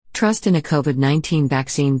Trust in a COVID-19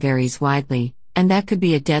 vaccine varies widely, and that could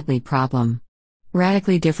be a deadly problem.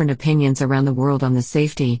 Radically different opinions around the world on the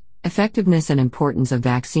safety, effectiveness and importance of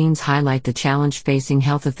vaccines highlight the challenge facing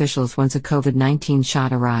health officials once a COVID-19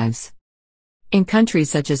 shot arrives. In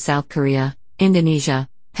countries such as South Korea, Indonesia,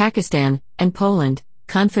 Pakistan, and Poland,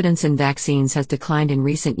 confidence in vaccines has declined in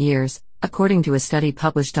recent years, according to a study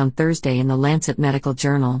published on Thursday in the Lancet medical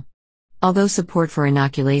journal. Although support for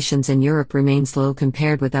inoculations in Europe remains low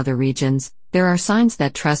compared with other regions, there are signs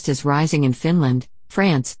that trust is rising in Finland,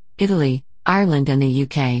 France, Italy, Ireland and the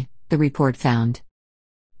UK, the report found.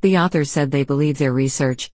 The authors said they believe their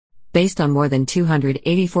research, based on more than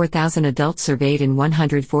 284,000 adults surveyed in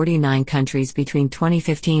 149 countries between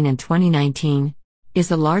 2015 and 2019, is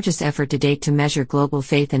the largest effort to date to measure global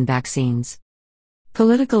faith in vaccines.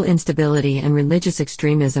 Political instability and religious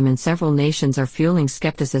extremism in several nations are fueling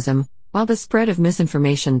skepticism, while the spread of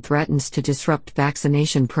misinformation threatens to disrupt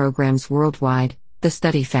vaccination programs worldwide, the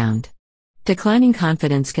study found. Declining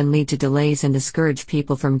confidence can lead to delays and discourage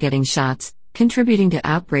people from getting shots, contributing to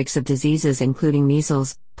outbreaks of diseases including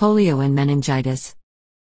measles, polio and meningitis.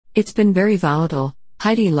 It's been very volatile,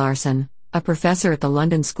 Heidi Larson, a professor at the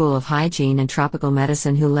London School of Hygiene and Tropical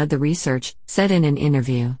Medicine who led the research, said in an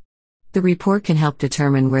interview. The report can help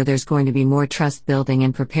determine where there's going to be more trust building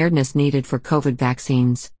and preparedness needed for COVID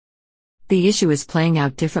vaccines. The issue is playing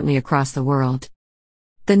out differently across the world.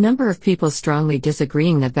 The number of people strongly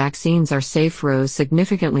disagreeing that vaccines are safe rose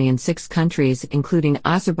significantly in 6 countries, including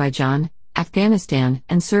Azerbaijan, Afghanistan,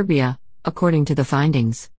 and Serbia, according to the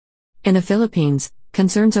findings. In the Philippines,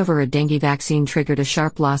 concerns over a dengue vaccine triggered a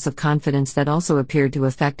sharp loss of confidence that also appeared to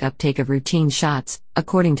affect uptake of routine shots,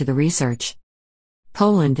 according to the research.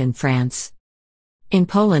 Poland and France. In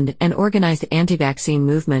Poland, an organized anti-vaccine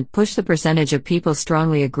movement pushed the percentage of people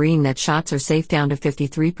strongly agreeing that shots are safe down to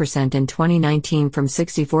 53% in 2019 from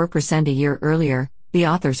 64% a year earlier, the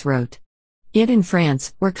authors wrote. Yet in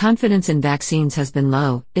France, where confidence in vaccines has been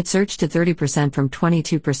low, it surged to 30% from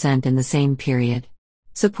 22% in the same period.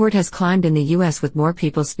 Support has climbed in the US with more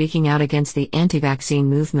people speaking out against the anti-vaccine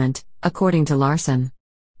movement, according to Larson.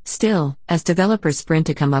 Still, as developers sprint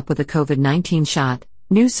to come up with a COVID-19 shot,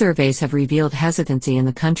 new surveys have revealed hesitancy in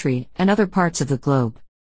the country and other parts of the globe.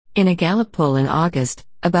 In a Gallup poll in August,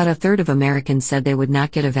 about a third of Americans said they would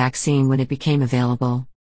not get a vaccine when it became available.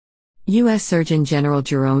 U.S. Surgeon General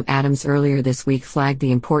Jerome Adams earlier this week flagged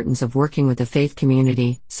the importance of working with the faith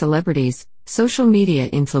community, celebrities, social media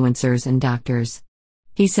influencers and doctors.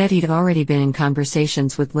 He said he'd already been in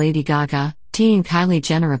conversations with Lady Gaga, T and Kylie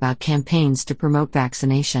Jenner about campaigns to promote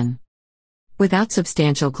vaccination. Without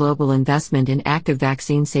substantial global investment in active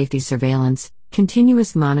vaccine safety surveillance,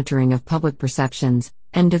 continuous monitoring of public perceptions,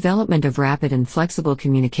 and development of rapid and flexible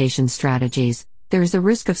communication strategies, there is a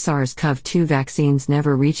risk of SARS-CoV-2 vaccines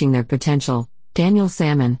never reaching their potential, Daniel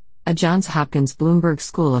Salmon, a Johns Hopkins Bloomberg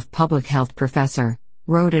School of Public Health professor,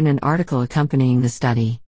 wrote in an article accompanying the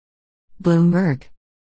study. Bloomberg.